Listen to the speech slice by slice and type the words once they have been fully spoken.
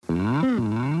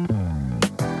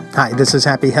Hi, this is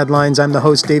Happy Headlines. I'm the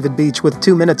host, David Beach, with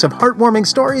 2 minutes of heartwarming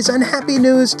stories and happy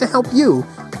news to help you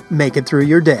make it through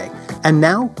your day. And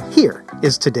now, here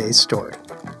is today's story.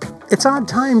 It's odd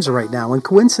times right now, and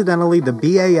coincidentally, the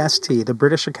BAST, the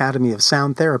British Academy of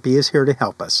Sound Therapy, is here to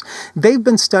help us. They've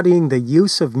been studying the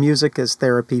use of music as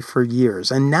therapy for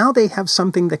years, and now they have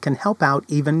something that can help out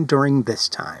even during this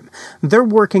time. They're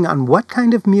working on what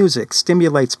kind of music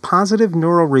stimulates positive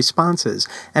neural responses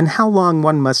and how long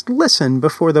one must listen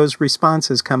before those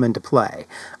responses come into play.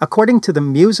 According to the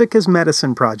Music is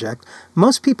Medicine Project,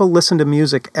 most people listen to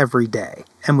music every day,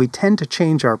 and we tend to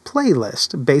change our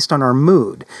playlist based on our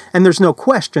mood. And there's no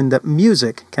question that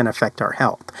music can affect our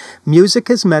health.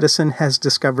 Music is Medicine has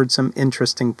discovered some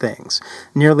interesting things.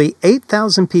 Nearly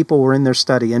 8,000 people were in their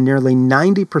study, and nearly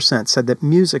 90% said that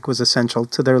music was essential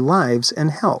to their lives and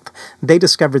health. They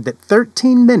discovered that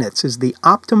 13 minutes is the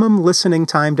optimum listening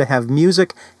time to have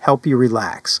music help you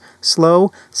relax.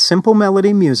 Slow, simple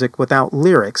melody music without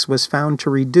lyrics was found to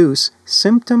reduce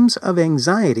symptoms of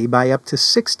anxiety by up to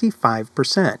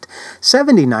 65%.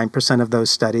 79% of those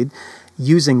studied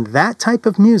using that type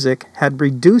of music had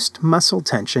reduced muscle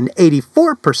tension,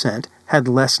 84% had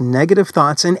less negative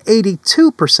thoughts, and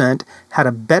 82% had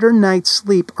a better night's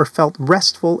sleep or felt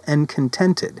restful and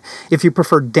contented. If you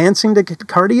prefer dancing to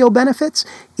cardio benefits,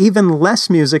 even less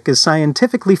music is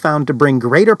scientifically found to bring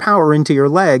greater power into your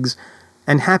legs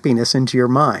and happiness into your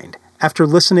mind. After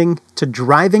listening to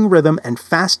driving rhythm and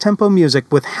fast-tempo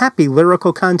music with happy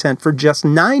lyrical content for just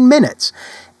 9 minutes,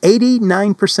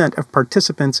 89% of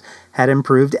participants had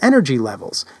improved energy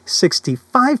levels,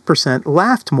 65%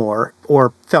 laughed more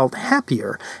or felt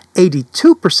happier,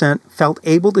 82% felt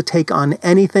able to take on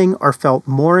anything or felt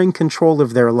more in control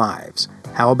of their lives.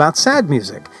 How about sad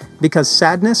music? Because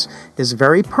sadness is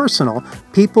very personal,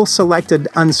 people selected,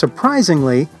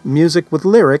 unsurprisingly, music with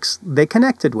lyrics they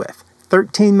connected with.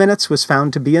 13 minutes was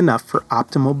found to be enough for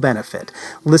optimal benefit.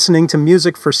 Listening to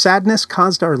music for sadness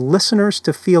caused our listeners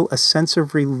to feel a sense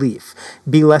of relief,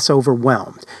 be less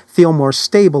overwhelmed, feel more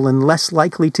stable and less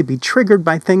likely to be triggered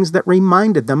by things that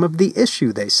reminded them of the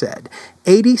issue, they said.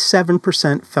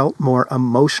 87% felt more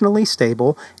emotionally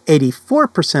stable,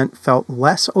 84% felt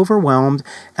less overwhelmed,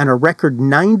 and a record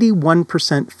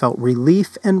 91% felt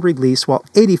relief and release, while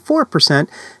 84%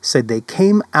 said they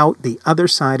came out the other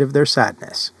side of their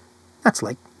sadness. That's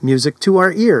like music to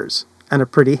our ears, and a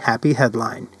pretty happy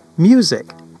headline. Music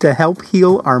to help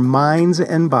heal our minds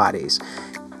and bodies.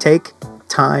 Take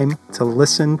time to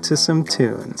listen to some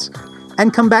tunes.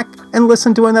 And come back and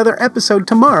listen to another episode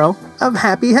tomorrow of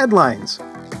Happy Headlines.